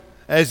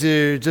As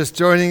you're just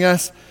joining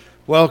us,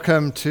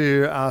 welcome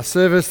to our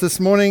service this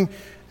morning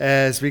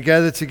as we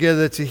gather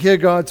together to hear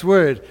God's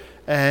Word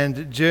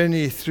and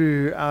journey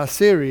through our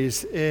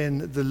series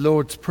in the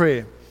Lord's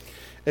Prayer.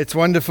 It's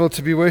wonderful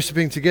to be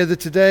worshiping together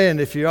today,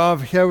 and if you are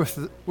here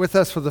with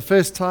us for the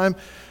first time,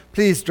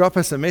 please drop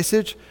us a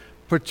message.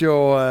 Put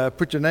your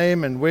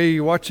name and where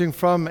you're watching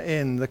from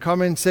in the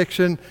comment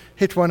section.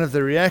 Hit one of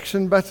the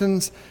reaction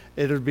buttons.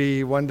 It'll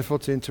be wonderful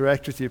to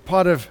interact with you.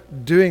 Part of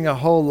doing a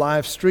whole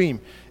live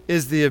stream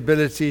is the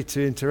ability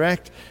to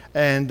interact,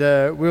 and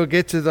we'll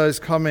get to those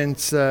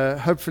comments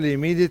hopefully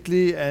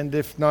immediately, and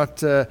if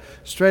not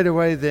straight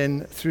away,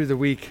 then through the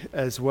week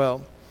as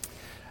well.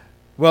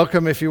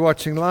 Welcome if you're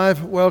watching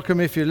live. Welcome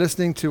if you're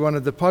listening to one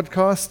of the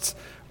podcasts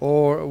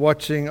or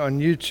watching on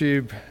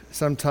YouTube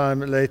sometime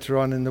later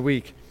on in the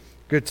week.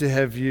 Good to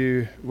have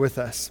you with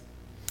us.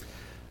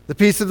 The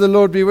peace of the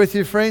Lord be with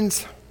you,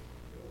 friends.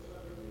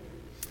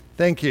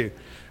 Thank you.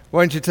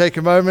 Won't you take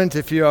a moment,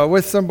 if you are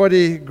with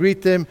somebody,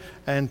 greet them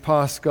and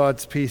pass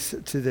God's peace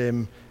to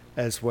them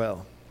as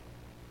well.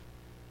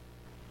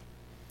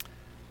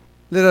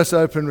 Let us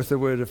open with a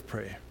word of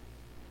prayer.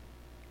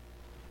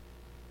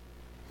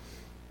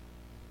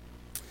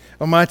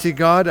 Almighty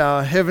God,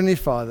 our Heavenly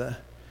Father,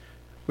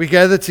 we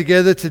gather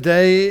together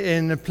today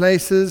in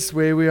places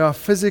where we are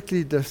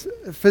physically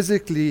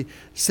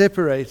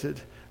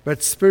separated,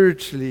 but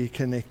spiritually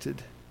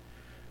connected.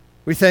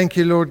 We thank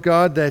you, Lord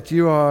God, that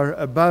you are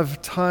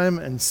above time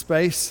and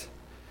space,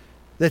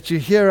 that you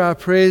hear our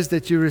prayers,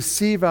 that you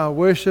receive our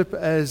worship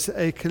as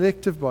a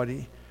collective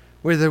body,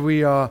 whether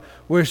we are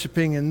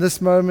worshiping in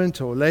this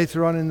moment or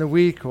later on in the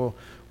week or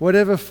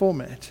whatever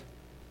format.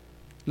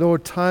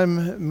 Lord,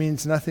 time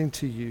means nothing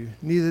to you,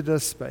 neither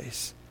does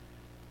space.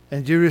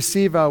 And you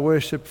receive our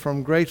worship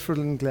from grateful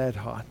and glad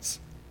hearts.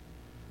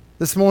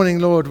 This morning,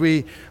 Lord,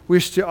 we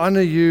wish to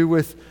honor you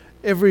with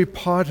every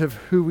part of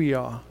who we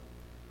are.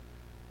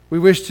 We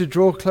wish to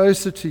draw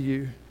closer to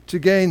you, to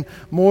gain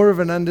more of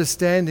an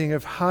understanding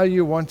of how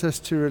you want us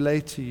to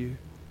relate to you,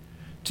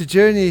 to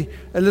journey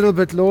a little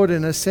bit, Lord,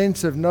 in a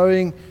sense of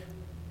knowing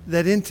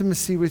that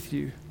intimacy with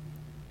you,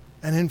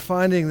 and in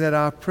finding that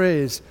our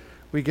prayers,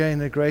 we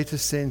gain a greater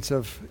sense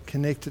of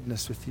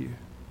connectedness with you.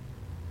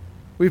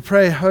 We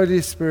pray,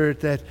 Holy Spirit,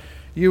 that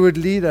you would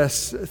lead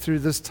us through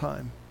this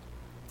time.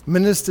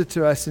 Minister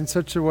to us in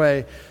such a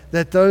way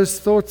that those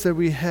thoughts that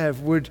we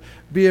have would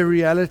be a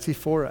reality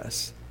for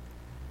us.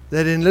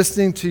 That in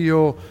listening to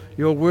your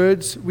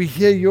words, we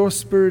hear your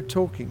Spirit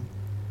talking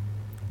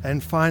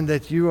and find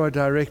that you are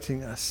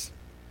directing us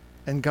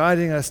and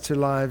guiding us to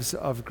lives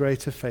of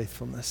greater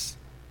faithfulness.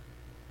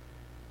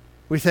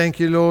 We thank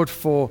you, Lord,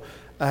 for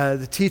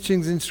the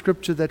teachings in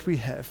Scripture that we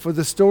have, for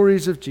the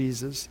stories of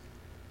Jesus,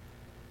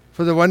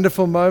 for the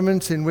wonderful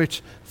moments in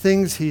which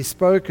things he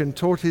spoke and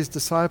taught his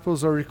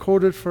disciples are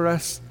recorded for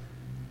us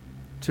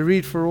to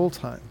read for all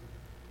time.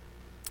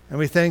 And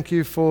we thank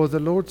you for the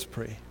Lord's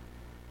Prayer,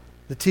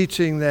 the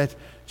teaching that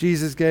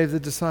Jesus gave the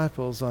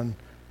disciples on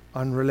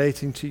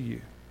relating to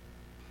you.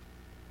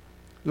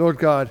 Lord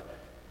God,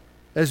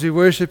 as we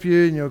worship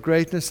you in your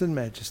greatness and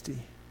majesty,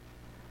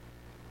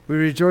 we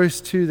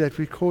rejoice too that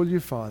we call you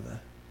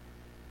Father,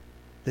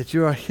 that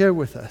you are here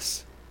with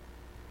us,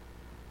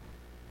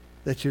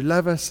 that you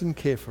love us and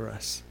care for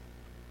us.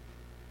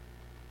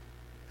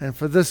 And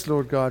for this,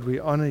 Lord God, we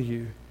honor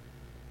you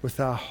with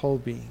our whole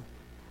being.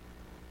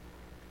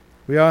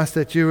 We ask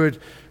that you would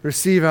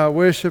receive our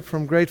worship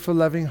from grateful,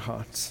 loving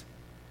hearts,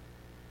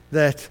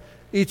 that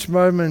each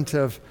moment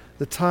of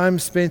the time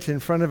spent in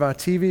front of our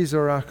TVs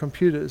or our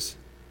computers,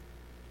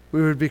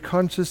 we would be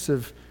conscious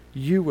of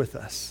you with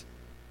us.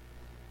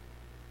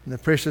 In the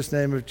precious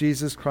name of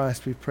Jesus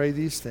Christ, we pray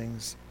these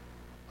things.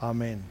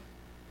 Amen.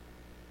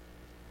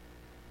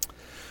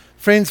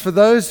 Friends, for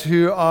those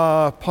who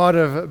are part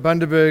of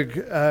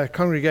Bundaberg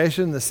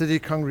congregation, the city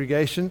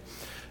congregation,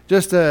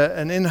 just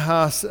an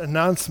in-house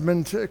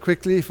announcement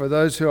quickly for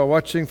those who are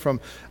watching from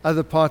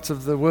other parts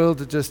of the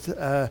world. Just,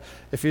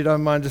 if you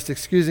don't mind, just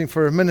excusing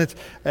for a minute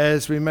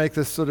as we make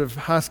this sort of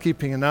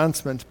housekeeping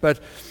announcement. But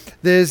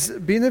there's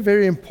been a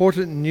very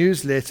important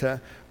newsletter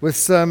with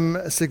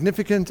some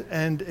significant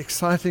and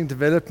exciting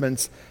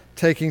developments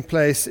taking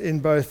place in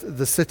both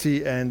the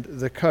city and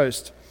the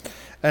coast.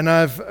 And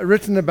I've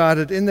written about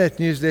it in that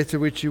newsletter,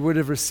 which you would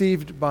have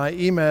received by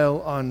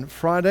email on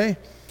Friday.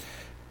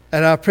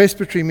 At our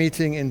presbytery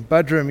meeting in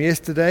Budrum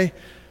yesterday,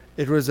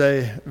 it was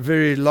a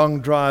very long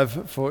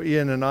drive for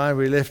Ian and I.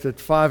 We left at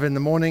 5 in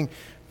the morning.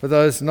 For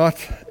those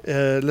not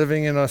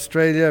living in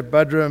Australia,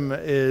 Budrum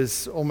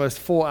is almost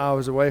 4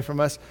 hours away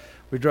from us.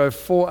 We drove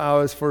 4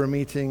 hours for a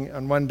meeting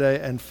on one day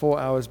and 4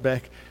 hours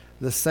back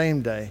the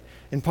same day.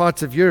 In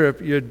parts of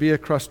Europe, you'd be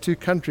across 2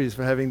 countries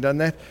for having done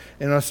that.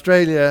 In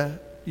Australia,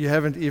 you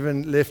haven't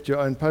even left your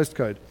own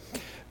postcode.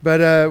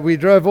 But we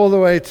drove all the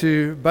way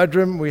to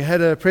Budrum. We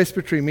had a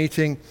presbytery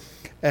meeting,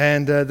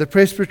 and the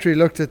presbytery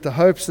looked at the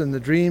hopes and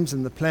the dreams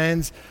and the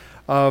plans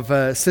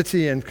of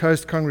city and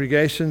coast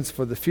congregations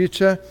for the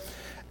future.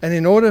 And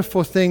in order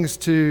for things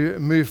to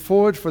move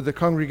forward, for the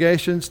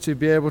congregations to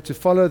be able to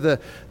follow the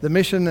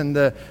mission and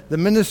the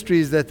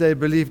ministries that they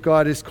believe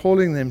God is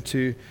calling them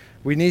to,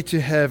 we need to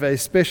have a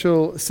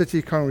special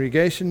city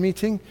congregation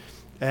meeting,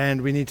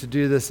 and we need to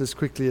do this as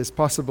quickly as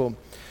possible.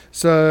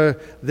 So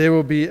there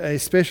will be a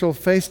special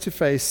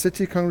face-to-face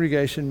city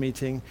congregation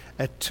meeting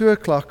at 2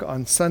 o'clock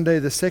on Sunday,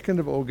 the 2nd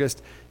of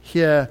August,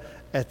 here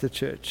at the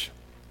church.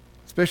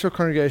 Special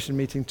congregation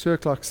meeting, 2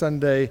 o'clock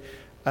Sunday,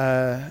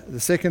 the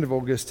 2nd of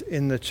August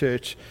in the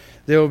church.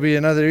 There will be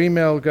another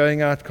email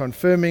going out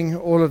confirming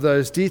all of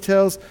those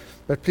details,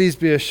 but please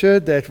be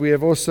assured that we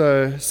have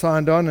also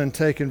signed on and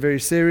taken very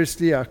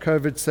seriously our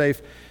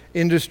COVID-safe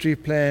industry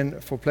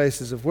plan for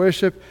places of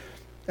worship,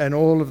 and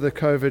all of the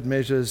COVID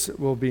measures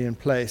will be in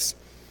place.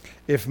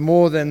 If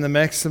more than the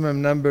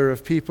maximum number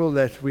of people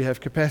that we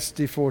have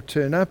capacity for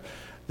turn up,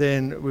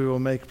 then we will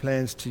make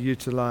plans to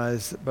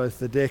utilize both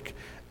the deck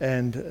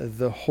and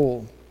the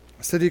hall.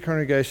 City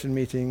congregation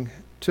meeting,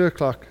 2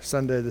 o'clock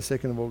Sunday, the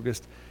 2nd of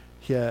August,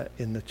 here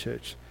in the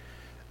church.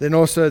 Then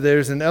also there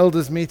is an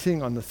elders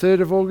meeting on the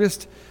 3rd of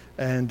August,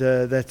 and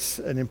that's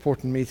an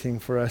important meeting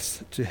for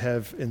us to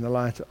have in the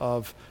light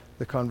of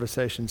the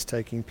conversations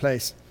taking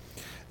place.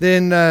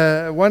 Then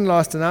one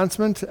last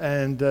announcement,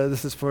 and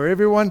this is for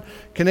everyone.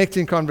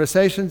 Connecting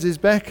Conversations is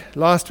back.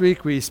 Last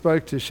week we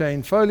spoke to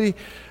Shane Foley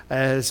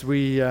as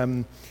we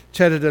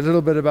chatted a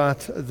little bit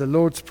about the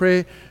Lord's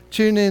Prayer.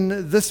 Tune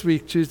in this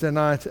week, Tuesday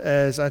night,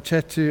 as I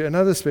chat to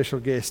another special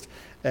guest,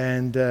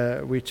 and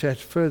we chat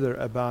further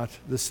about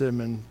the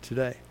sermon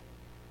today.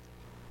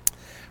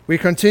 We're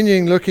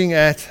continuing looking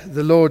at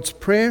the Lord's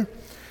Prayer,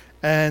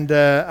 and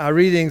our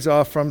readings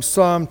are from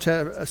Psalm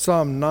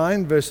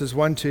 9, verses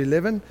 1 to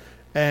 11,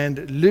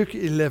 and Luke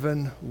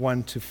 11,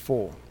 1 to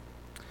 4.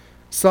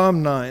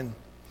 Psalm 9.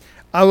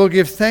 I will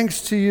give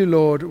thanks to you,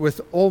 Lord, with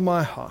all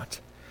my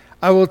heart.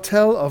 I will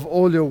tell of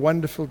all your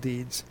wonderful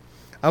deeds.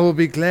 I will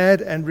be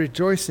glad and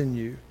rejoice in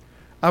you.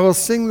 I will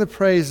sing the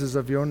praises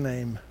of your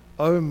name,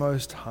 O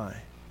Most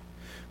High.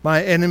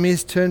 My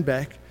enemies turn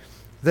back.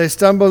 They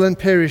stumble and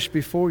perish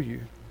before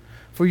you.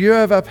 For you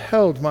have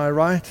upheld my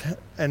right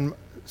and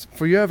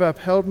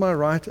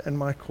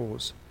my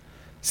cause,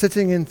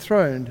 sitting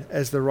enthroned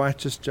as the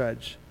righteous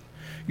judge.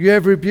 You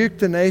have rebuked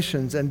the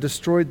nations and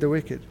destroyed the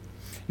wicked.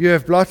 You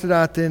have blotted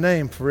out their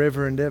name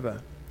forever and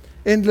ever.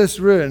 Endless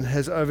ruin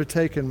has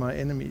overtaken my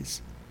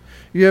enemies.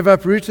 You have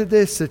uprooted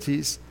their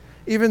cities.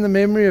 Even the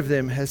memory of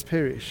them has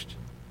perished.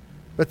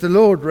 But the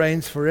Lord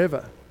reigns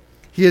forever.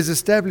 He has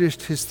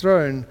established his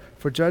throne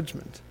for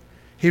judgment.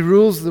 He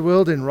rules the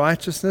world in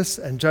righteousness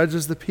and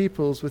judges the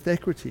peoples with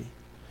equity.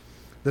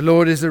 The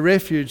Lord is a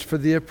refuge for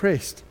the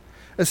oppressed,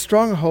 a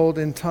stronghold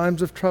in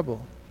times of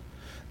trouble.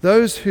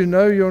 Those who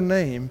know your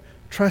name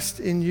trust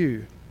in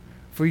you,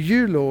 for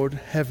you, Lord,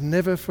 have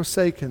never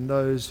forsaken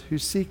those who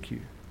seek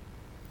you.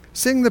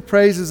 Sing the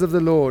praises of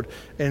the Lord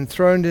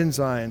enthroned in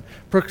Zion.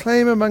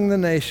 Proclaim among the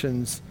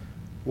nations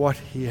what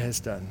he has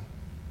done.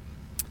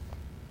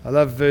 I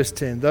love verse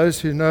 10.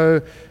 Those who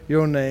know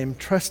your name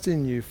trust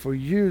in you, for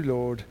you,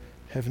 Lord,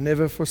 have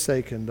never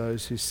forsaken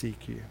those who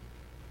seek you.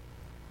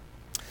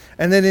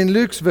 And then in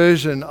Luke's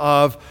version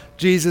of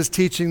Jesus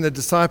teaching the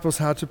disciples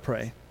how to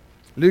pray,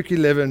 Luke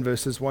 11,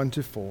 verses 1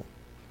 to 4.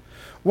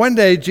 One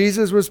day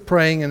Jesus was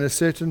praying in a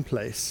certain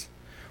place.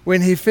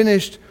 When he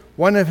finished,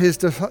 one of his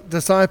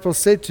disciples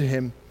said to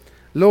him,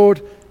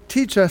 Lord,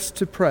 teach us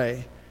to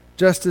pray,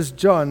 just as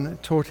John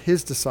taught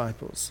his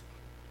disciples.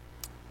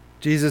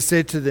 Jesus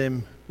said to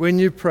them, when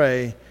you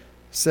pray,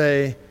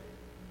 say,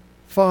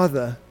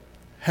 Father,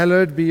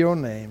 hallowed be your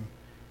name.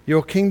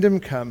 Your kingdom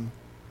come.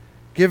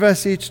 Give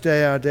us each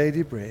day our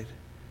daily bread.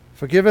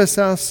 Forgive us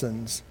our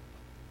sins,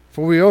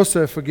 for we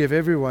also forgive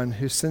everyone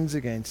who sins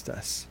against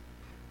us.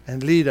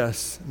 And lead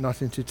us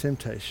not into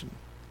temptation.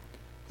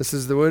 This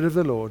is the word of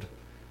the Lord.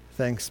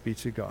 Thanks be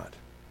to God.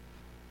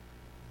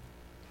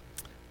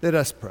 Let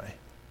us pray.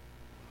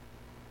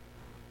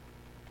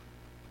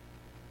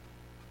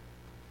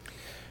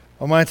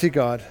 Almighty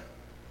God,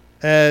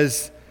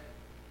 as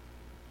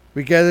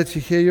we gather to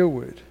hear your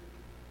word,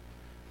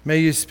 may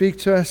you speak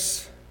to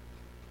us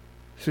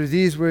through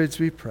these words,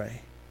 we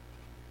pray.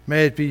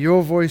 May it be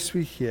your voice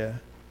we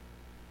hear.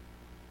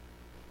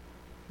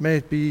 May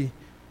it be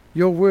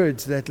your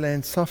words that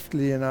land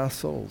softly in our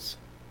souls.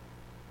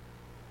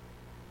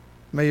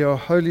 May your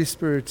Holy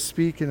Spirit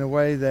speak in a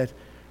way that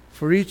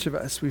for each of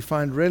us we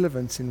find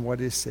relevance in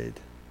what is said.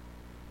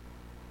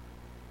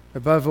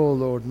 Above all,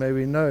 Lord, may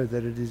we know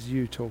that it is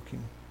you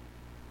talking.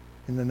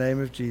 In the name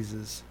of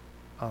Jesus,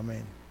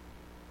 amen.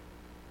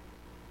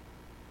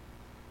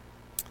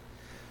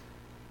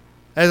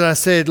 As I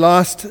said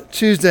last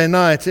Tuesday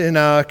night in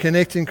our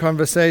Connecting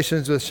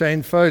Conversations with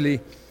Shane Foley,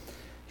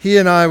 he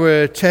and I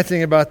were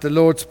chatting about the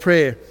Lord's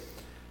Prayer,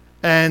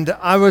 and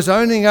I was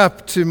owning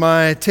up to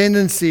my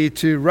tendency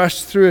to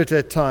rush through it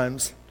at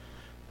times.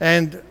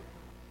 And,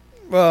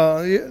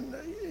 well,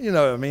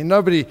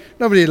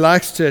 nobody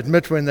likes to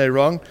admit when they're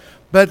wrong,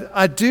 but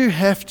I do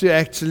have to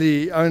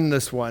actually own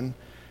this one,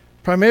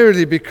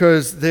 primarily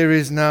because there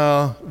is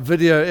now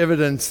video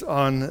evidence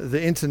on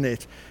the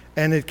internet,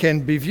 and it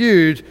can be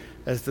viewed,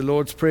 as the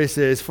Lord's Prayer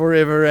says,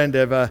 forever and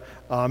ever.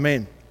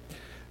 Amen.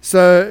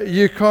 So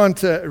you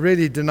can't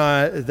really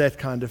deny that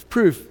kind of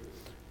proof.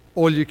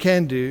 All you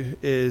can do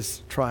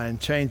is try and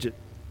change it.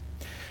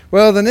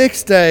 Well, the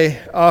next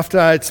day after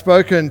I had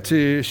spoken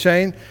to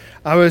Shane,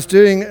 I was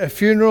doing a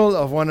funeral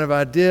of one of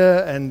our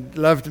dear and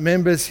loved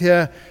members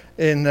here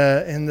in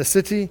the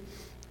city.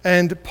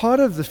 And part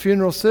of the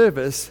funeral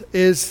service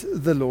is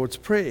the Lord's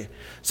Prayer.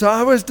 So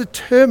I was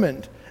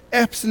determined,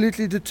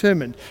 absolutely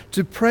determined,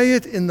 to pray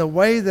it in the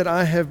way that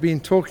I have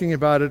been talking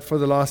about it for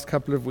the last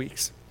couple of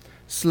weeks.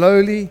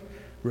 Slowly,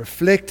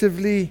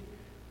 reflectively,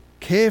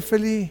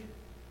 carefully,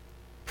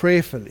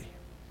 prayerfully.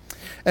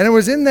 And it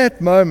was in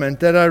that moment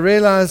that I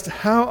realized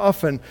how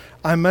often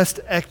I must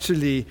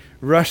actually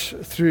rush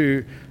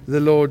through the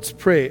Lord's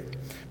Prayer.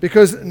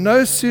 Because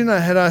no sooner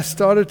had I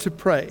started to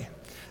pray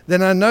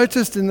than I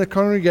noticed in the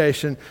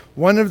congregation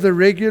one of the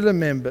regular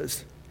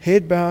members,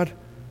 head bowed,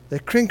 they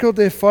crinkled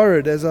their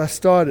forehead as I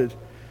started,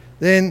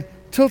 then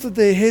tilted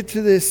their head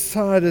to their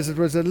side as it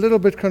was a little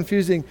bit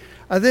confusing.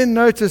 I then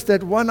noticed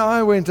that one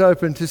eye went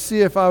open to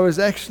see if I was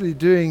actually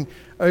doing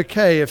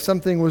okay, if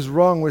something was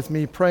wrong with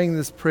me praying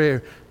this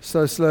prayer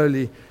so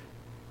slowly.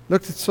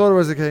 Looked, it sort of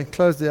was okay,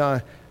 closed the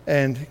eye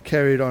and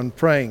carried on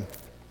praying.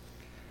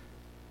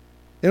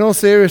 In all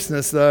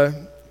seriousness though,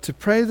 to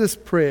pray this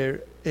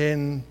prayer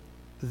in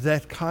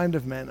that kind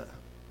of manner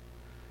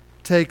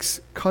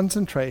takes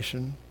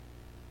concentration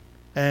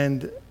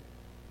and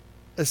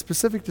a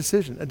specific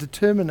decision, a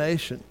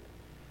determination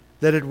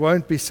that it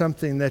won't be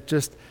something that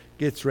just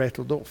gets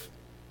rattled off.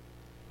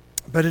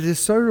 But it is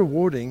so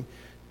rewarding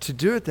to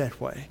do it that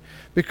way,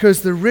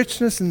 because the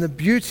richness and the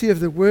beauty of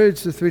the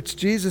words with which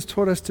Jesus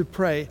taught us to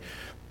pray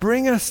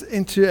bring us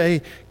into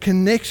a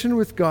connection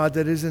with God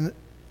that is an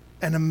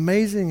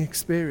amazing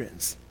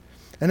experience.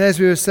 And as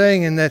we were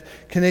saying in that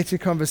Connected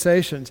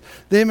Conversations,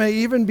 there may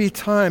even be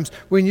times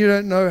when you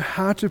don't know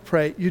how to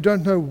pray, you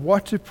don't know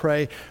what to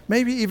pray,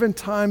 maybe even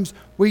times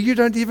where you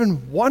don't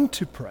even want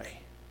to pray.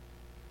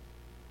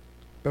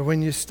 But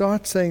when you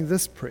start saying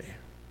this prayer,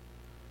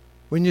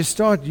 when you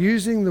start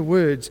using the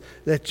words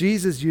that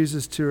Jesus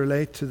uses to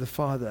relate to the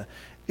Father,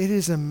 it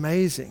is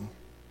amazing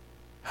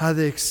how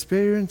the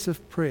experience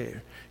of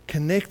prayer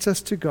connects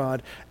us to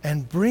God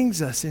and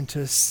brings us into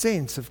a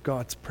sense of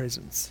God's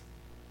presence.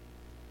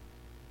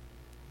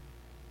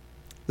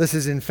 This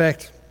is, in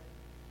fact,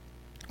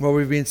 what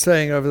we've been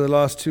saying over the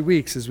last 2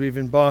 weeks as we've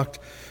embarked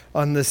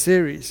on this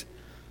series.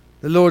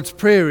 The Lord's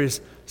Prayer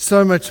is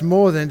so much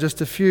more than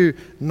just a few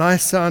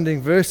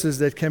nice-sounding verses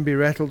that can be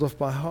rattled off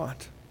by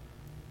heart.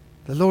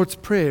 The Lord's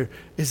Prayer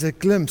is a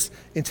glimpse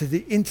into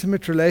the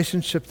intimate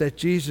relationship that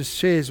Jesus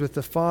shares with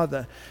the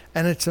Father,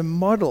 and it's a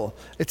model,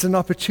 it's an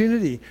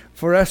opportunity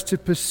for us to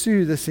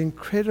pursue this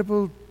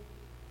incredible,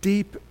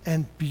 deep,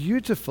 and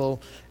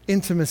beautiful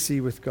intimacy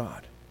with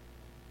God.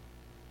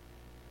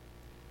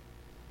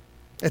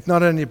 It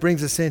not only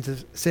brings a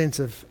sense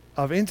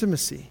of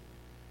intimacy,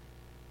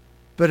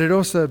 but it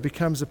also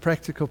becomes a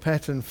practical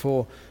pattern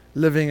for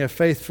living a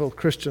faithful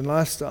Christian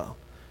lifestyle.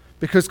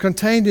 Because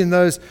contained in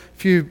those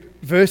few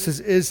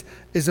verses is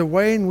a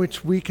way in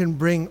which we can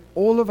bring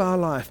all of our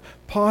life,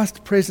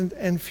 past, present,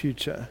 and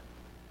future,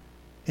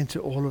 into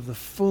all of the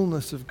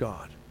fullness of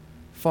God,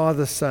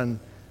 Father, Son,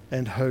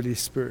 and Holy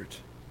Spirit.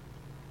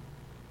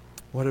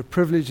 What a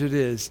privilege it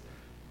is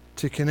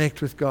to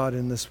connect with God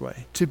in this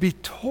way, to be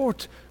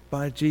taught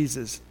by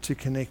Jesus to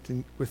connect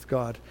with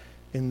God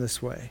in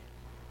this way.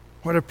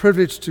 What a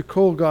privilege to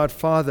call God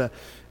Father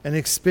and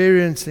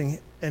experience Him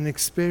in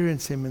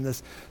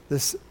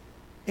this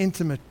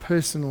intimate,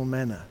 personal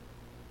manner.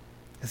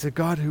 As a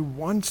God who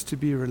wants to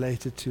be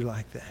related to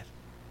like that.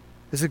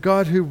 As a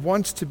God who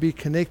wants to be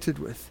connected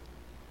with.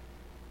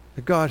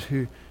 A God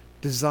who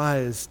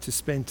desires to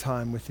spend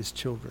time with His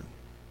children.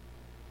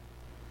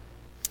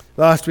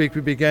 Last week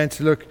we began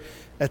to look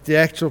at the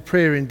actual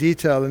prayer in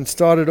detail and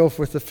started off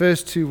with the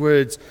first two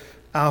words,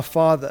 Our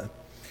Father.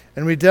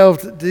 And we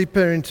delved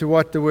deeper into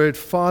what the word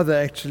Father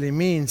actually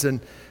means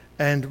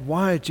and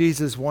why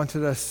Jesus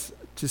wanted us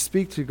to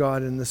speak to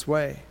God in this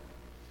way.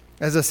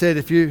 As I said,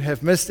 if you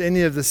have missed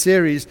any of the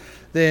series,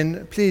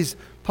 then please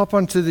pop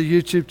onto the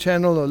YouTube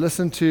channel or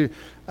listen to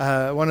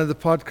one of the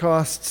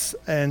podcasts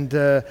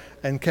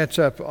and catch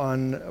up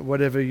on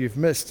whatever you've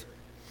missed.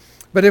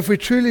 But if we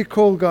truly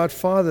call God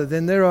Father,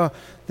 then there are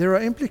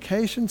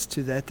implications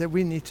to that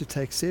we need to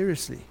take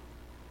seriously.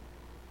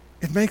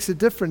 It makes a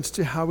difference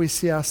to how we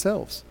see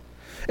ourselves.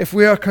 If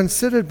we are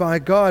considered by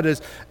God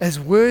as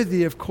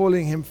worthy of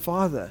calling Him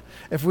Father,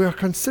 if we are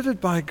considered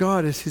by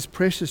God as His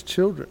precious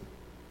children,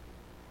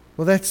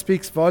 well, that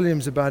speaks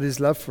volumes about His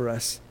love for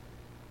us.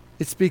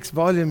 It speaks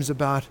volumes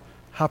about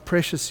how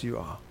precious you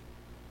are,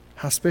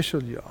 how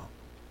special you are.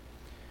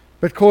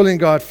 But calling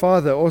God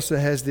Father also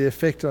has the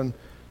effect on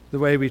the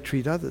way we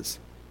treat others,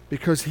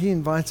 because He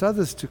invites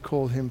others to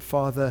call Him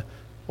Father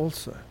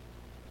also.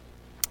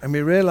 And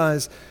we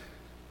realize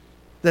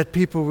that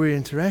people we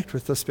interact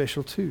with are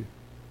special too.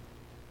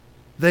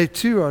 They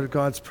too are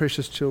God's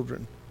precious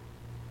children.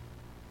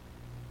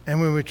 And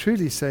when we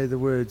truly say the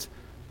words,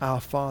 our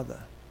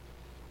Father,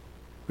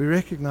 we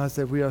recognize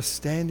that we are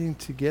standing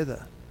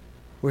together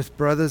with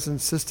brothers and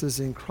sisters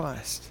in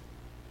Christ,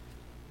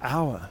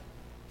 our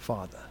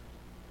Father.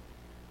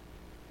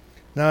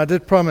 Now, I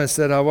did promise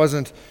that I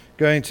wasn't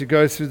going to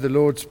go through the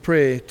Lord's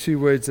Prayer 2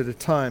 words at a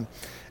time.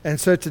 And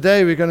so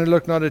today we're going to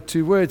look not at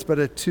 2 words, but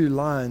at 2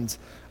 lines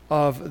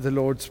of the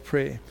Lord's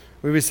Prayer,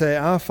 where we say,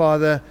 our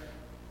Father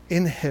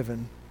in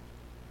heaven.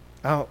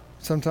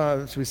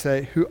 Sometimes we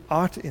say, who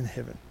art in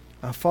heaven.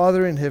 Our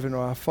Father in heaven,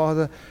 or our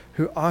Father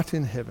who art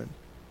in heaven.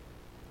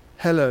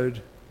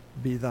 Hallowed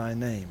be thy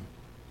name.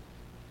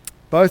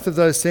 Both of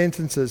those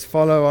sentences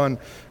follow on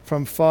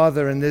from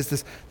Father, and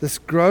there's this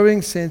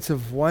growing sense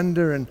of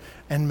wonder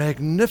and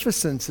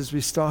magnificence as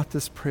we start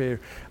this prayer.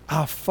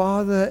 Our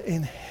Father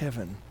in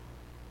heaven,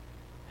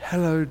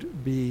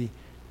 hallowed be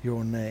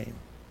your name.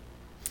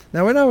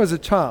 Now, when I was a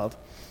child,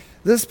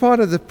 this part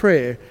of the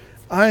prayer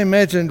I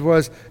imagined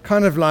was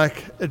kind of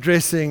like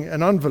addressing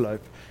an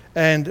envelope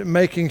and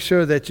making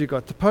sure that you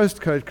got the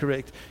postcode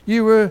correct.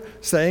 You were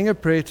saying a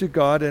prayer to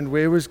God, and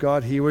where was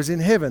God? He was in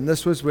heaven.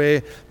 This was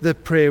where the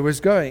prayer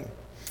was going.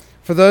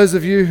 For those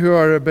of you who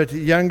are a bit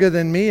younger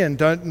than me and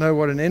don't know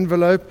what an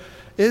envelope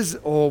is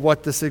or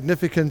what the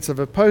significance of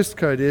a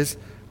postcode is,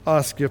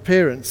 ask your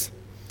parents.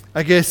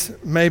 I guess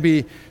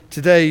maybe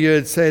today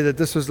you'd say that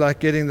this was like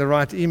getting the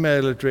right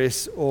email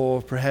address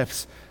or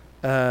perhaps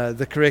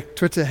the correct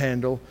Twitter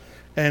handle.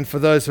 And for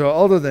those who are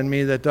older than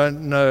me that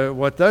don't know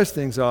what those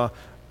things are,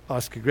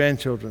 ask your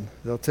grandchildren.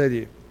 They'll tell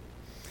you.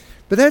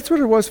 But that's what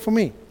it was for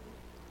me.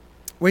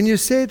 When you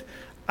said,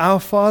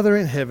 our Father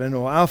in heaven,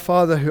 or our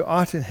Father who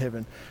art in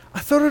heaven, I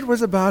thought it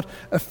was about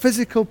a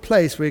physical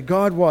place where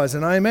God was.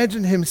 And I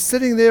imagined him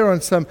sitting there on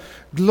some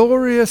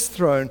glorious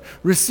throne,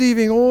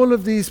 receiving all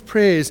of these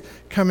prayers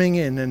coming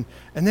in. And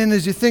then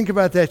as you think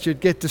about that,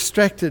 you'd get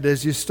distracted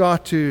as you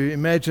start to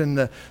imagine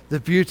the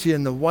beauty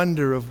and the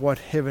wonder of what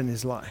heaven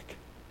is like.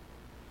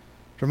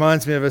 It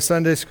reminds me of a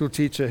Sunday school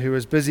teacher who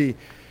was busy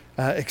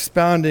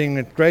expounding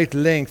at great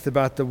length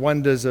about the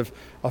wonders of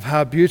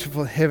how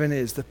beautiful heaven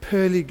is, the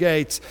pearly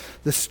gates,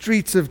 the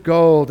streets of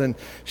gold. And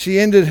she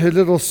ended her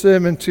little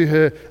sermon to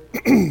her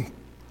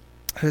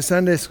her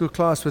Sunday school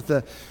class with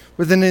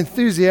an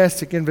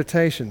enthusiastic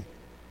invitation.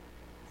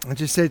 And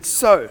she said,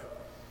 so,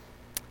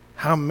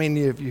 how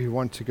many of you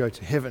want to go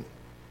to heaven?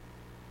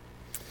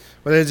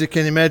 Well, as you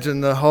can imagine,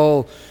 the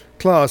whole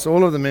class,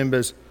 all of the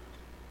members,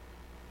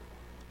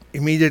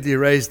 immediately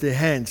raised their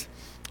hands,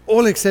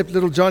 all except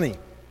little Johnny.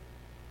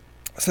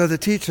 So the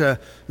teacher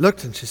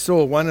looked and she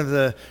saw one of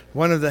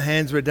the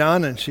hands were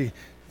down, and she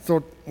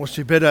thought, well,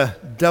 she better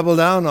double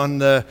down on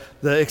the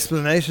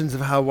explanations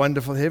of how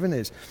wonderful heaven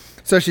is.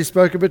 So she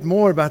spoke a bit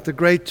more about the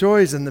great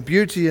joys and the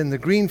beauty and the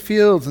green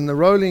fields and the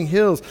rolling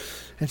hills.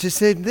 And she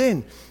said,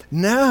 then,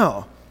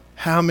 now,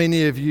 how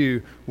many of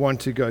you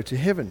want to go to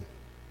heaven?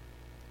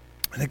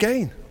 And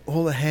again,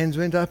 all the hands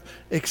went up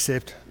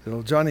except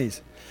little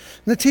Johnny's.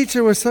 And the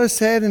teacher was so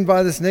saddened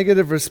by this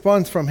negative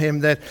response from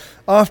him that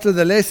after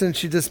the lesson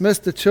she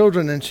dismissed the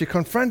children and she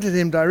confronted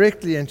him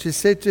directly, and she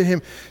said to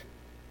him,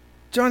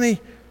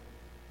 Johnny,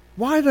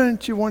 why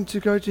don't you want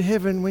to go to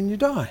heaven when you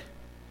die?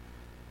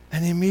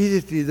 And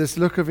immediately this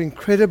look of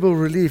incredible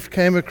relief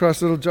came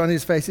across little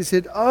Johnny's face. He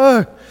said,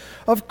 oh,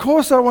 of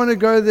course I want to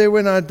go there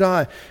when I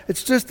die.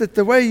 It's just that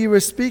the way you were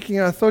speaking,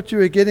 I thought you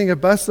were getting a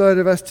busload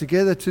of us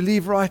together to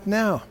leave right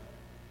now.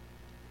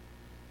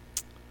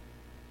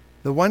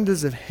 The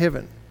wonders of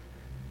heaven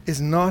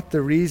is not the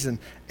reason,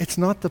 it's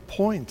not the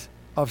point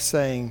of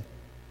saying,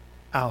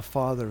 our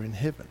Father in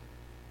heaven.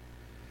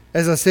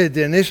 As I said,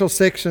 the initial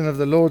section of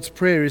the Lord's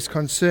Prayer is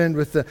concerned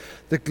with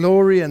the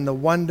glory and the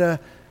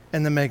wonder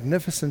and the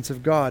magnificence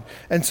of God.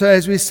 And so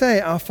as we say,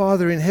 our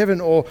Father in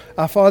heaven, or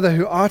our Father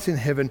who art in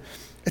heaven,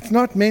 it's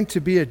not meant to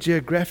be a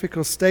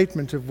geographical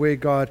statement of where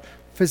God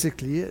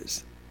physically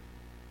is.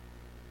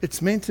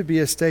 It's meant to be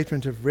a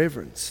statement of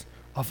reverence,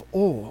 of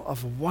awe,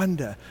 of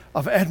wonder,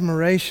 of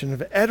admiration,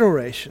 of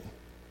adoration.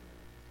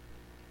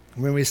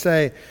 When we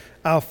say,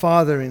 our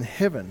Father in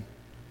heaven,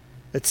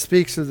 it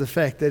speaks of the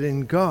fact that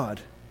in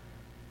God,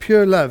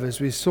 pure love,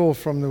 as we saw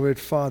from the word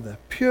Father,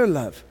 pure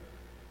love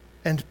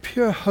and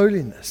pure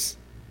holiness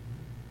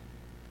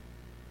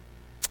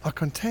are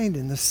contained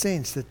in the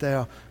sense that they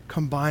are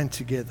combined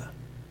together.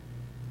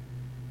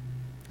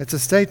 It's a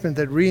statement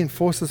that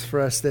reinforces for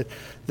us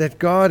that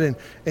God in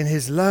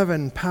his love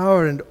and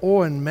power and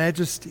awe and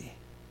majesty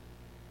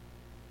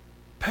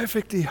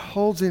perfectly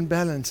holds in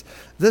balance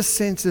this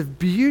sense of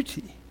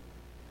beauty,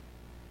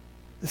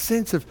 the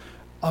sense of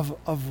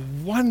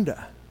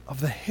wonder of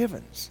the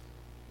heavens,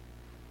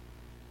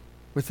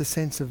 with the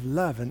sense of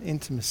love and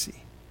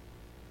intimacy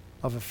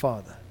of a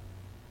father.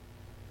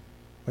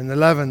 When the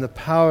love and the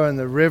power and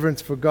the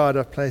reverence for God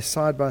are placed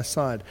side by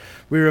side,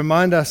 we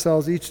remind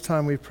ourselves each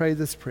time we pray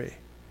this prayer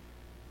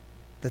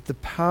that the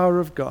power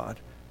of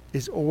God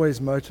is always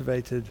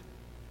motivated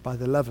by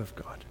the love of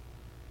God.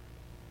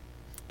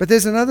 But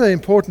there's another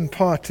important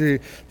part to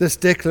this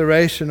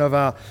declaration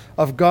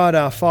of God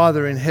our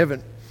Father in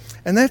heaven.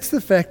 And that's the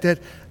fact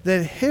that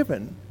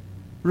heaven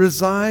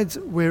resides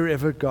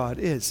wherever God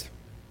is.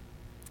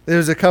 There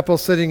was a couple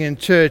sitting in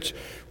church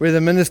where the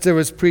minister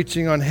was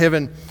preaching on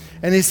heaven.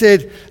 And he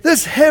said,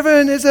 this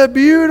heaven is a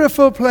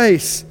beautiful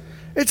place.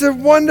 It's a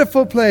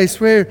wonderful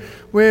place where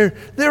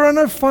there are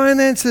no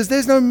finances,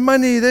 there's no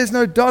money, there's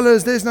no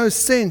dollars, there's no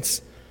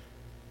cents.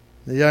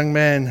 The young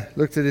man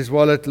looked at his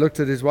wallet,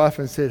 looked at his wife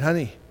and said,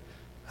 honey,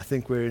 I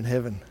think we're in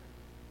heaven.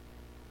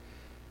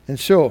 And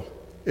sure,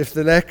 if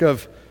the lack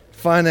of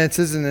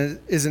finances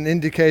is an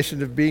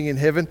indication of being in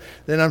heaven,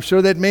 then I'm sure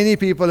that many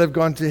people have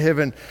gone to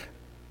heaven,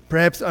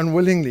 perhaps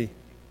unwillingly.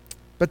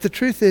 But the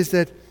truth is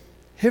that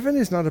heaven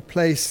is not a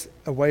place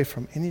away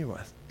from any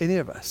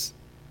of us.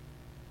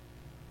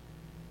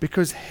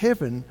 Because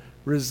heaven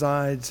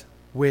resides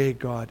where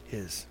God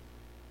is.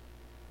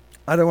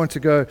 I don't want to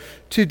go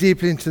too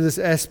deeply into this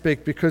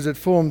aspect because it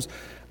forms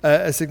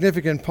a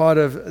significant part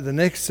of the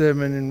next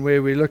sermon in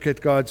where we look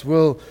at God's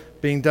will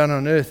being done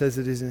on earth as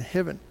it is in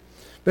heaven.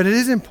 But it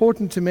is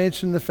important to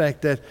mention the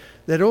fact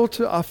that all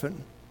too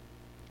often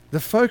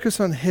the focus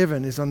on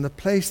heaven is on the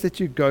place that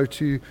you go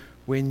to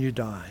when you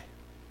die.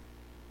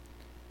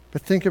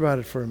 But think about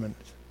it for a minute.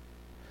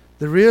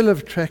 The real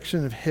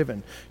attraction of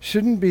heaven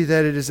shouldn't be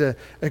that it is a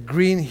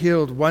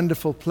green-hilled,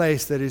 wonderful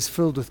place that is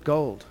filled with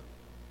gold.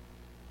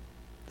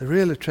 The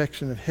real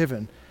attraction of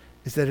heaven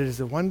is that it is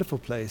a wonderful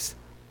place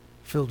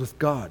filled with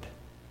God.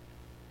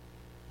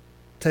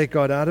 Take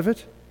God out of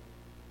it,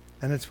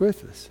 and it's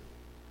worthless.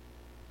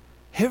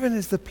 Heaven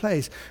is the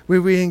place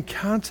where we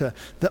encounter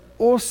the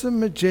awesome,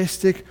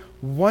 majestic,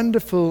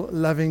 wonderful,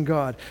 loving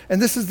God.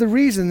 And this is the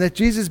reason that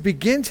Jesus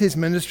begins his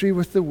ministry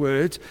with the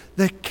words,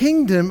 the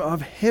kingdom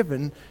of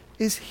heaven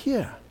is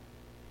here.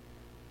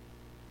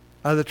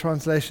 Other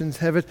translations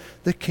have it,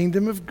 the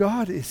kingdom of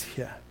God is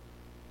here.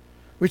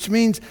 Which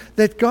means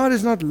that God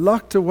is not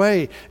locked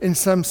away in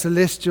some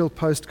celestial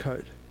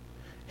postcode.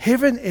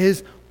 Heaven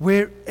is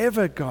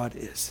wherever God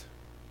is.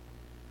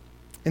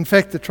 In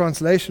fact, the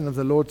translation of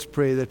the Lord's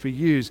Prayer that we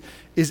use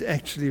is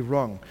actually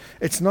wrong.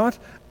 It's not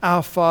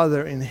our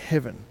Father in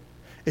heaven.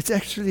 It's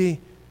actually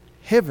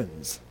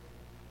heavens,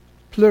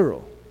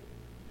 plural.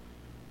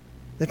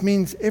 That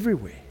means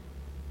everywhere.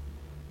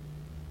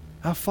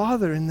 Our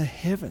Father in the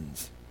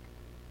heavens.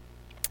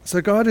 So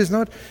God is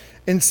not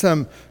in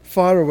some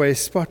faraway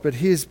spot, but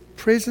He is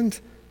present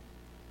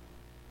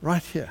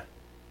right here.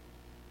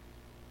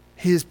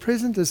 He is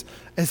present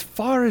as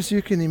far as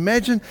you can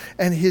imagine,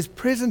 and He is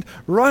present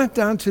right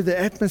down to the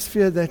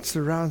atmosphere that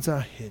surrounds our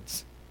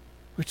heads,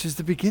 which is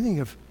the beginning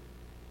of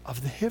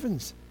the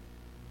heavens.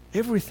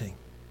 Everything.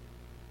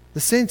 The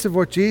sense of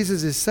what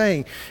Jesus is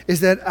saying is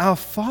that our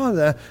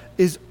Father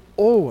is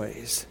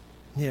always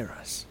near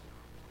us.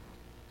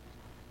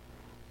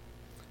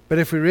 But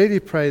if we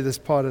really pray this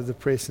part of the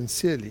prayer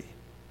sincerely,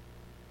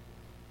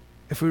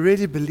 if we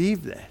really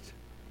believe that,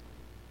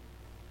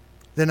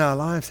 then our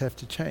lives have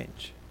to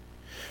change.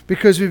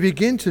 Because we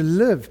begin to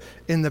live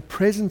in the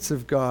presence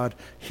of God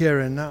here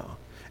and now.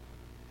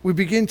 We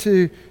begin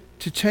to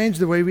change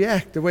the way we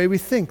act, the way we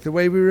think, the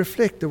way we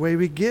reflect, the way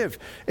we give.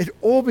 It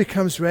all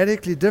becomes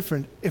radically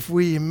different if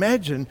we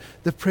imagine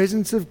the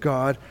presence of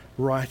God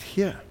right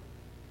here,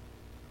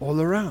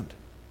 all around,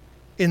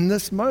 in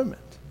this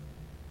moment.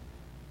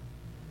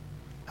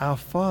 Our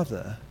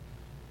Father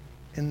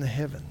in the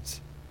heavens.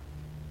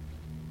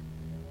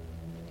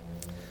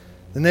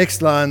 The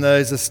next line, though,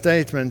 is a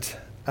statement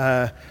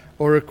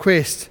or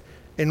request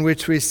in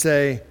which we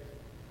say,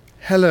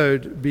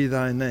 hallowed be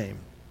thy name.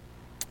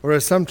 Or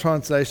as some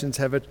translations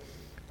have it,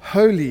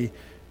 holy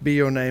be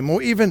your name.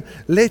 Or even,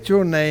 let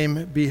your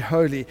name be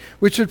holy,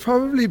 which would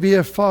probably be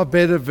a far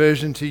better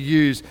version to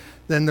use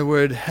than the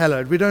word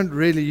hallowed. We don't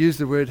really use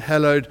the word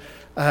hallowed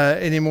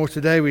anymore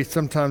today. We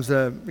sometimes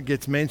it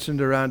gets mentioned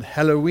around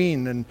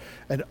Halloween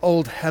and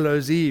Old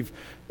Hallows Eve.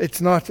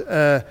 It's not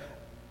a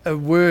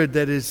word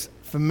that is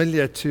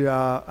familiar to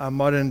our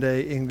modern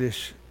day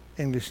English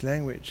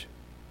language.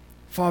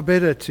 Far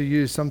better to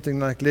use something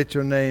like let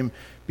your name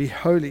be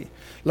holy.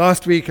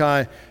 Last week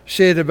I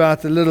shared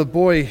about the little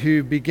boy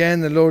who began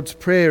the Lord's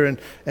Prayer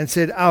and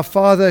said, Our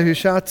Father who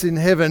shouts in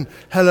heaven,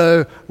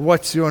 hello,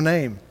 what's your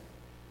name?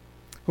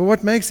 Well,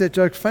 what makes that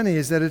joke funny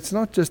is that it's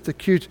not just the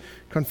cute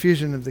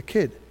confusion of the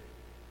kid,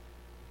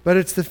 but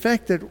it's the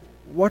fact that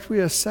what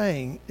we are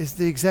saying is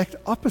the exact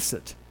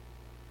opposite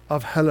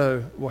of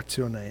hello, what's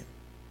your name?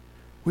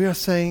 We are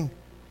saying,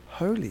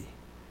 holy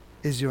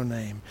is your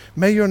name.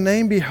 May your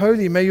name be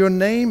holy. May your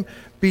name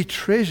be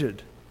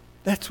treasured.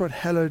 That's what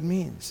hallowed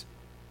means.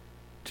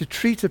 To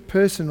treat a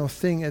person or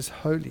thing as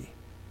holy.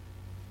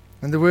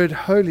 And the word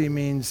holy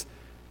means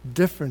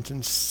different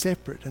and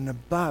separate and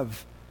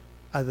above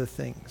other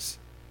things.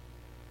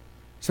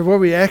 So what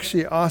we're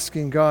actually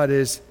asking God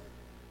is,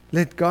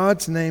 let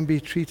God's name be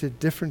treated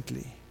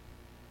differently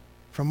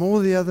from all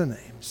the other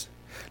names.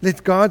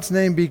 Let God's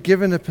name be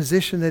given a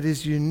position that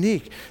is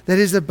unique, that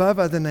is above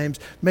other names.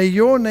 May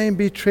your name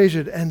be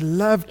treasured and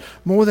loved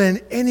more than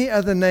any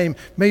other name.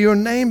 May your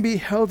name be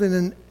held in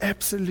an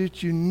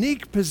absolute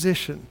unique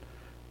position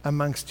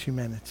amongst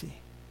humanity.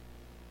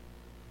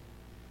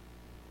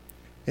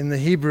 In the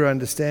Hebrew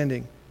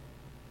understanding,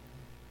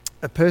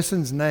 a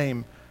person's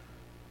name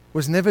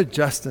was never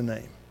just a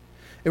name.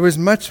 It was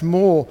much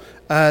more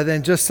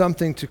than just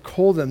something to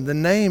call them. The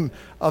name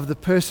of the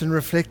person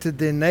reflected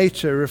their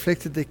nature,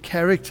 reflected their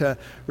character,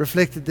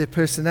 reflected their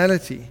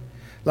personality.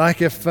 Like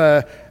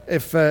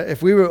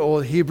if we were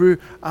all Hebrew,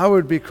 I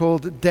would be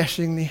called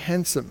dashingly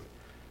handsome.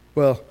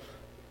 Well,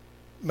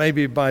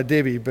 maybe by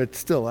Debbie, but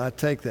still, I'd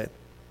take that.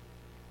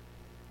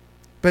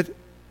 But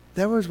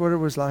that was what it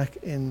was like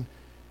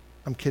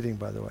I'm kidding,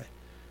 by the way.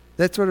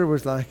 That's what it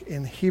was like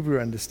in Hebrew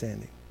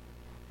understanding.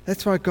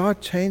 That's why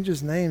God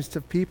changes names to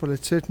people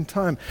at certain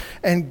time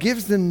and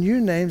gives them new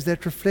names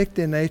that reflect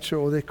their nature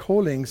or their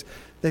callings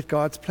that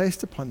God's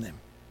placed upon them.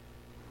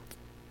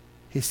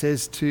 He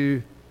says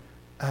to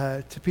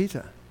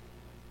Peter,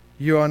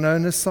 "You are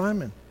known as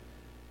Simon.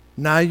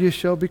 Now you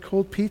shall be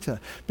called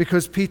Peter,"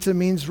 because Peter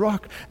means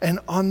rock. And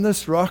on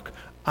this rock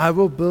I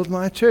will build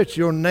my church.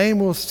 Your name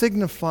will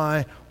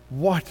signify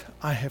what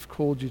I have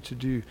called you to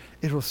do.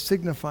 It will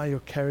signify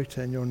your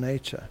character and your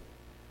nature.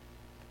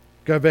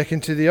 Go back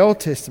into the Old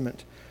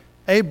Testament.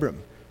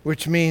 Abram,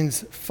 which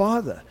means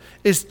father,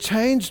 is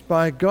changed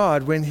by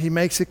God when he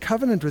makes a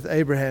covenant with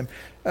Abram,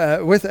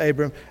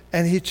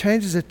 and he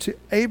changes it to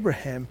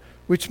Abraham,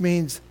 which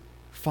means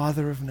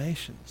father of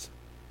nations.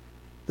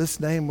 This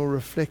name will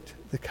reflect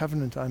the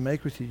covenant I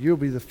make with you. You'll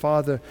be the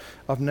father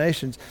of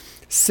nations.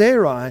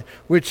 Sarai,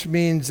 which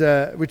means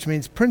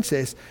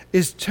princess,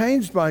 is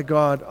changed by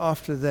God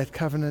after that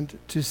covenant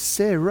to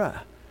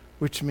Sarah,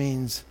 which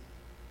means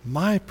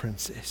my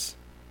princess.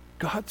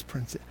 God's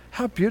princess.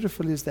 How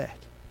beautiful is that?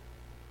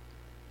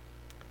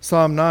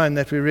 Psalm 9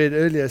 that we read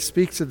earlier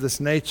speaks of this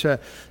nature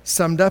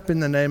summed up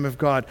in the name of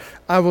God.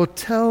 I will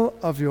tell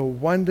of your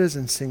wonders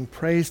and sing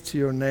praise to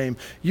your name.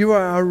 You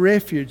are our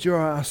refuge. You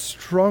are our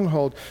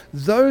stronghold.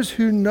 Those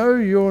who know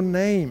your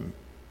name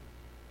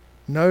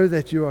know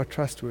that you are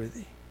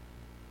trustworthy.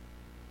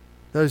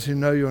 Those who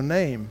know your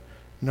name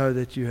know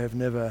that you have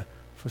never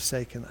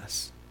forsaken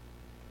us.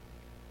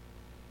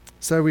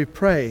 So we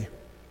pray,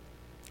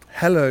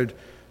 hallowed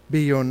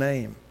be your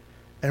name.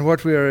 And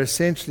what we are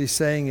essentially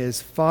saying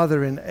is,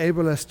 Father,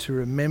 enable us to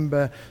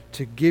remember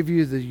to give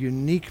you the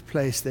unique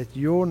place that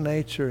your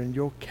nature and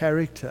your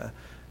character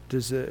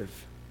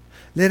deserve.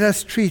 Let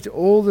us treat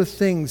all the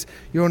things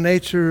your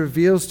nature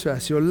reveals to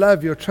us, your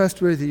love, your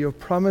trustworthy, your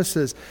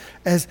promises,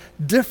 as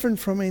different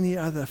from any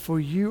other, for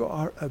you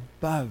are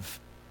above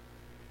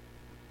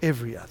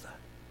every other.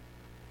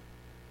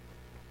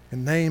 A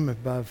name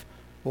above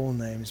all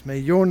names. May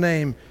you and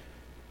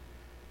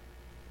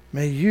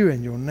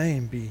your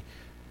name be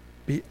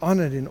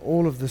honored in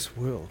all of this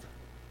world.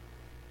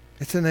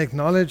 It's an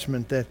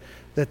acknowledgement that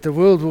the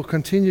world will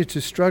continue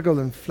to struggle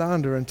and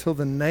flounder until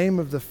the name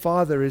of the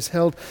Father is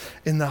held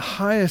in the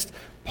highest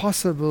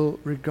possible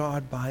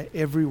regard by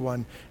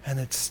everyone, and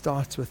it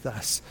starts with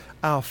us.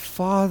 Our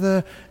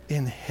Father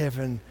in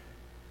heaven,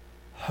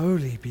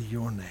 holy be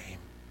your name.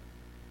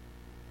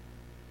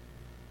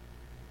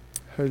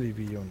 Holy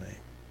be your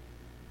name.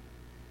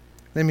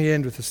 Let me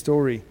end with a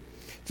story.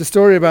 It's a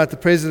story about the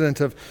president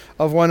of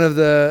one of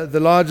the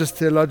largest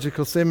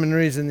theological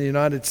seminaries in the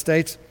United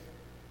States.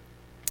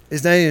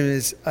 His name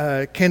is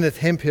Kenneth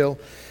Hemphill,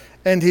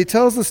 and he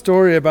tells the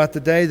story about the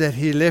day that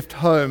he left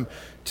home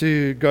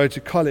to go to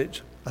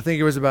college. I think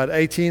it was about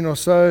 18 or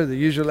so, the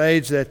usual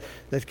age that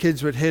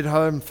kids would head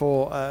out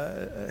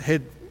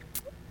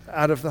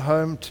of the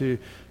home to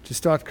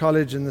start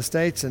college in the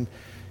States. And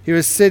he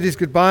said his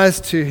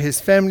goodbyes to his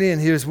family, and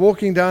he was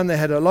walking down. They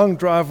had a long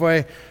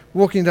driveway.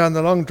 Walking down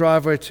the long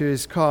driveway to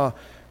his car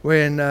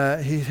when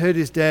he heard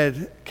his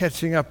dad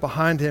catching up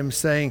behind him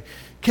saying,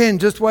 "Ken,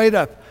 just wait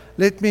up.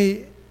 Let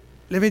me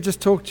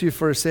just talk to you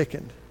for a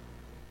second."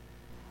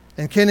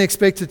 And Ken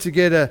expected to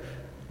get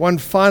one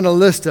final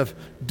list of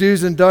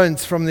do's and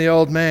don'ts from the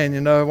old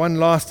man, one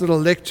last little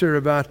lecture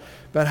about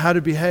how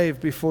to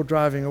behave before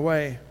driving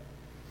away.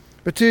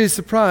 But to his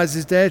surprise,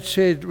 his dad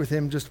shared with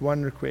him just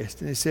one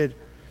request. And he said,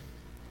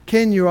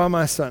 "Ken, you are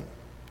my son.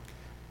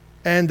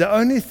 And the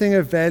only thing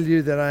of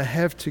value that I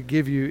have to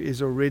give you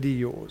is already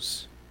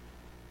yours.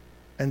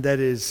 And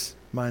that is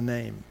my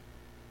name.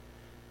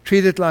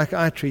 Treat it like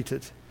I treat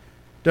it.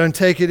 Don't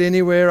take it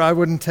anywhere I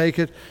wouldn't take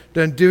it.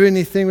 Don't do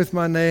anything with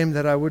my name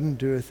that I wouldn't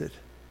do with it.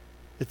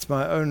 It's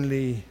my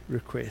only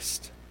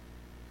request."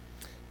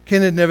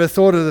 Ken had never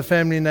thought of the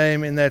family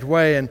name in that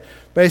way, and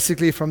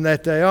basically from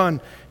that day on,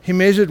 he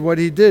measured what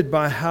he did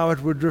by how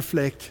it would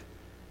reflect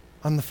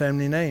on the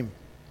family name,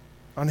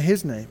 on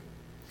his name.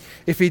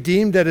 If he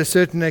deemed that a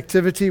certain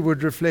activity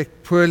would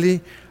reflect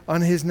poorly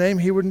on his name,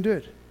 he wouldn't do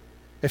it.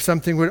 If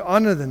something would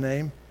honor the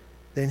name,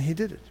 then he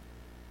did it.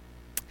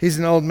 He's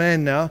an old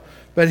man now,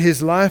 but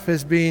his life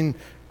has been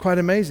quite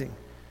amazing.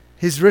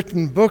 He's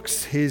written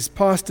books, he's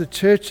pastored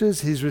churches,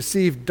 he's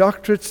received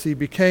doctorates, he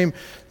became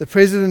the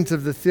president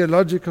of the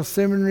theological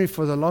seminary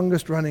for the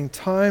longest running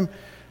time.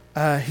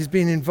 He's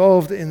been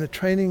involved in the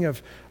training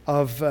of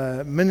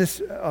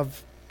ministers,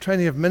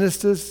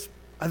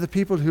 other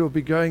people who will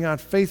be going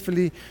out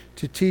faithfully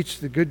to teach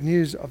the good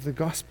news of the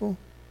gospel.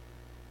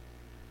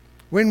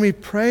 When we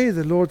pray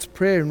the Lord's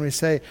Prayer and we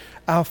say,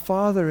 "Our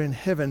Father in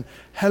heaven,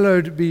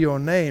 hallowed be your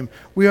name,"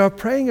 we are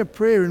praying a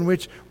prayer in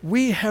which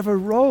we have a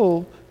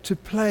role to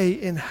play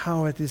in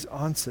how it is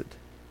answered.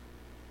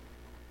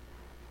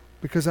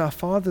 Because our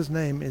Father's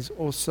name is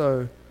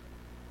also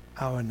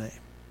our name.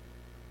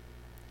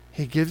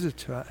 He gives it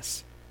to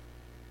us.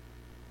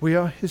 We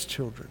are His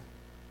children.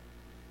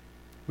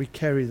 We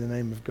carry the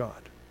name of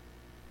God.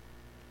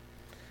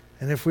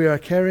 And if we are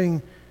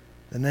carrying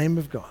the name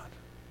of God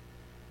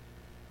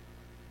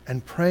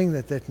and praying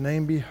that that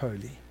name be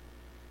holy,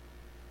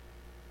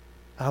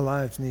 our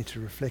lives need to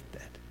reflect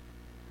that.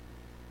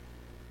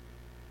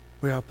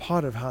 We are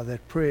part of how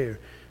that prayer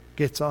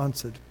gets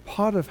answered,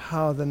 part of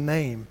how the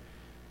name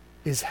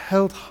is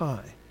held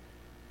high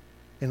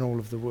in all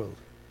of the world.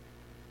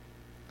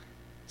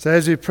 So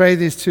as we pray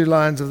these two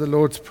lines of the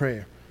Lord's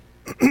Prayer,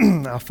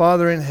 "Our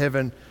Father in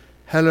heaven,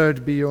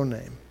 hallowed be your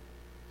name."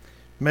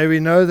 May we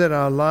know that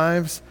our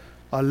lives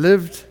are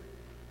lived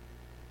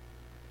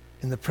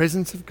in the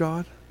presence of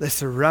God. They're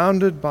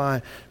surrounded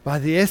by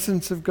the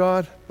essence of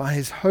God, by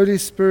His Holy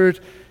Spirit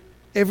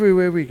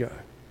everywhere we go.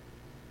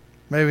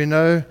 May we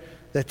know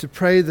that to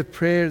pray the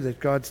prayer that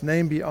God's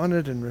name be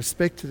honored and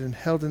respected and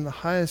held in the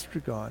highest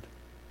regard,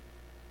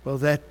 well,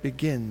 that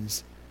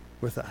begins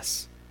with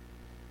us.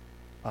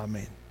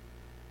 Amen.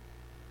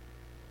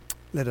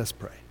 Let us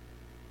pray.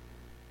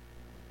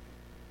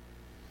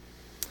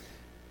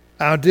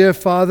 Our dear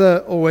Father,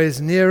 always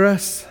near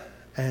us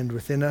and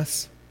within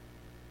us,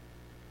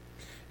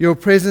 your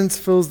presence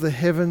fills the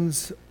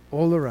heavens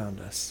all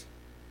around us.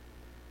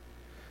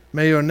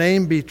 May your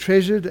name be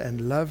treasured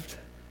and loved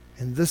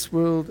in this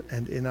world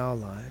and in our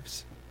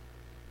lives.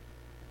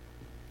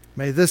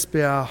 May this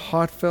be our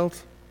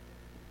heartfelt,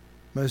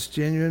 most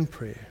genuine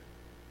prayer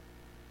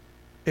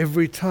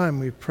every time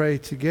we pray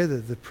together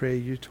the prayer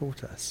you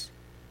taught us.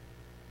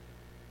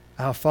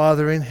 Our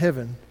Father in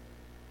heaven,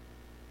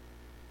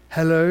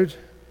 hallowed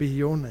be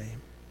your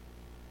name.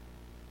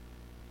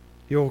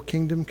 Your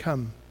kingdom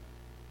come.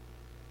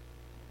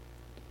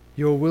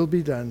 Your will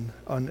be done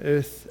on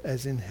earth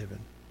as in heaven.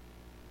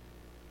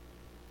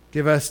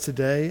 Give us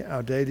today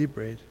our daily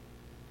bread.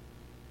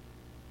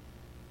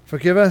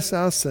 Forgive us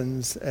our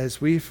sins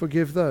as we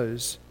forgive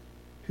those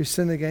who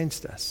sin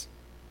against us.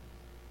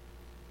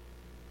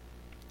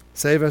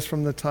 Save us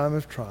from the time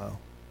of trial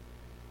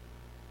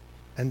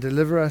and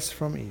deliver us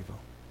from evil.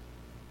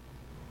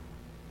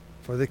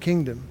 For the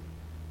kingdom,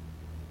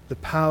 the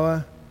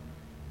power,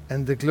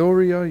 and the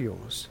glory are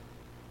yours,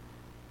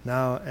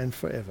 now and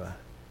forever.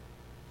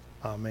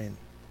 Amen.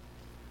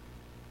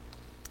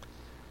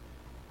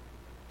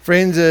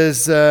 Friends,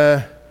 as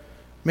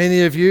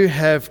many of you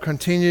have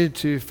continued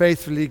to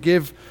faithfully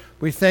give,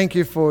 we thank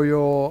you for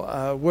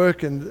your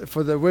work and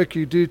for the work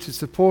you do to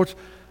support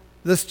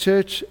this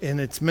church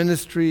in its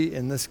ministry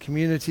in this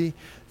community.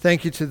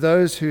 Thank you to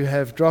those who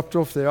have dropped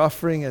off their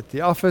offering at the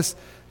office.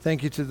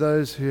 Thank you to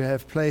those who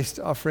have placed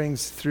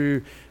offerings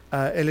through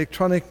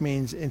electronic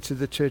means into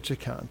the church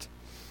account.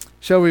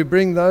 Shall we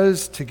bring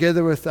those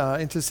together with our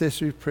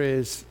intercessory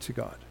prayers to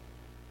God?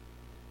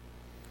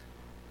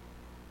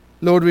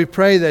 Lord, we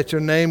pray that your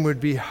name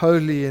would be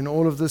holy in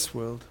all of this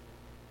world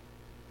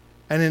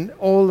and in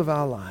all of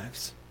our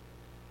lives,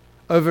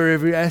 over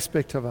every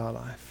aspect of our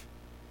life.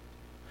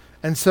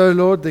 And so,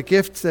 Lord, the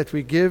gifts that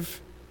we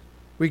give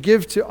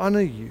to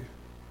honor you.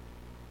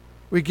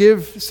 We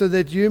give so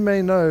that you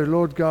may know,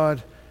 Lord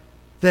God,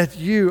 that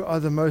you are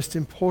the most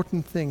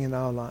important thing in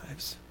our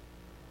lives.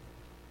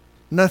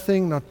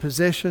 Nothing, not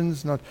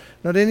possessions, not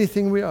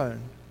anything we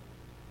own,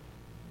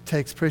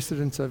 takes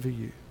precedence over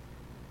you.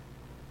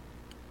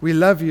 We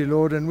love you,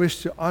 Lord, and wish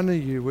to honor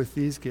you with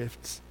these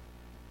gifts.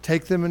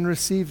 Take them and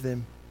receive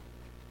them.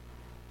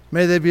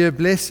 May they be a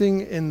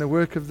blessing in the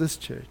work of this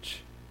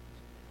church.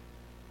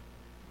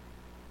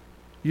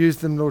 Use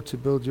them, Lord, to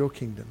build your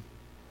kingdom.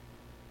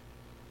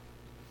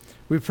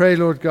 We pray,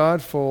 Lord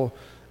God, for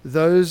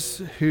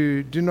those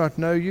who do not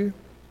know you,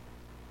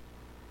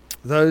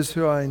 those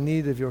who are in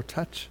need of your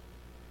touch,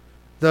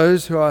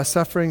 those who are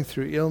suffering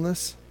through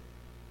illness.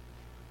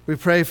 We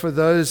pray for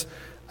those,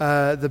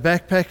 the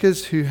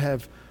backpackers who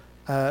have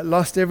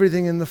lost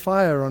everything in the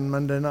fire on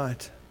Monday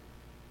night.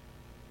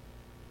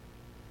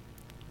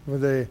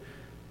 With the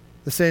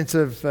sense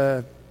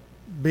of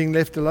being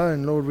left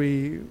alone, Lord,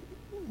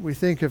 we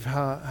think of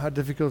how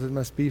difficult it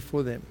must be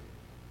for them.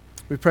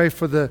 We pray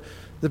for the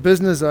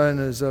business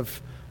owners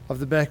of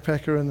the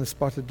backpacker and the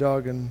spotted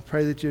dog and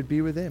pray that you'd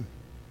be with them.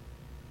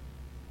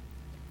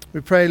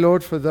 We pray,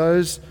 Lord, for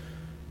those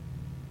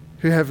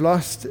who have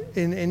lost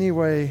in any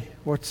way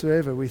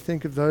whatsoever. We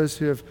think of those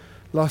who have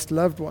lost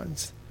loved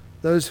ones,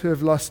 those who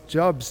have lost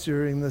jobs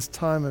during this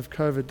time of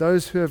COVID,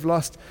 those who have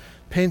lost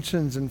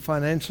pensions and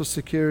financial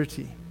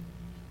security.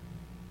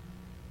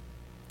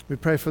 We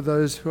pray for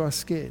those who are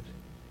scared,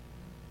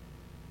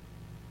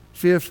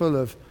 fearful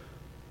of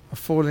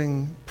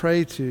falling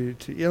prey to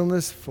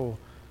illness, for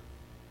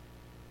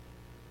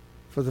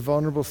the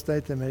vulnerable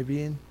state they may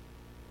be in.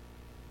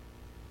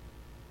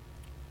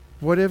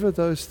 Whatever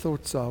those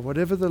thoughts are,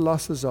 whatever the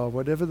losses are,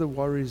 whatever the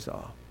worries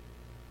are,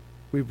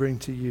 we bring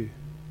to you.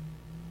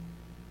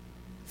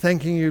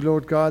 Thanking you,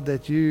 Lord God,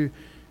 that you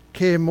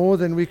care more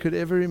than we could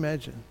ever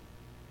imagine.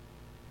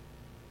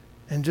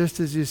 And just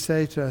as you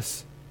say to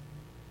us,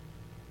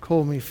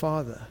 call me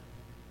Father,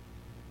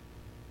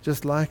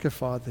 just like a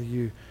father,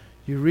 you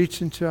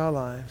reach into our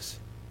lives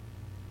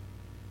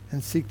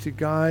and seek to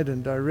guide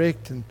and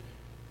direct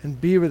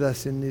and be with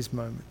us in these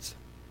moments.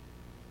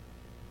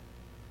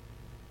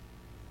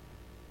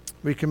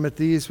 We commit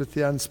these with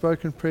the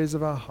unspoken prayers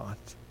of our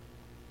heart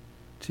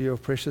to your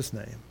precious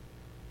name.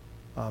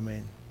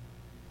 Amen.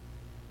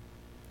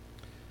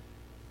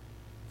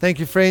 Thank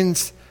you,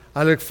 friends.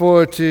 I look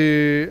forward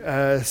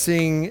to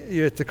seeing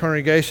you at the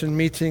congregation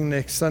meeting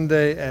next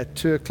Sunday at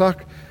 2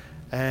 o'clock.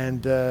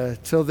 And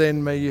till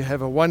then, may you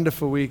have a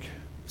wonderful week.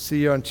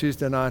 See you on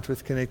Tuesday night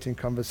with Connecting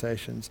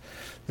Conversations.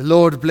 The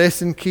Lord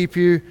bless and keep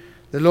you.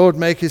 The Lord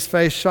make his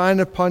face shine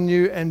upon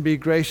you and be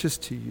gracious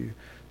to you.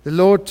 The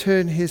Lord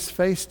turn his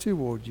face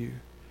toward you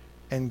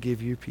and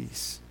give you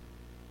peace.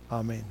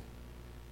 Amen.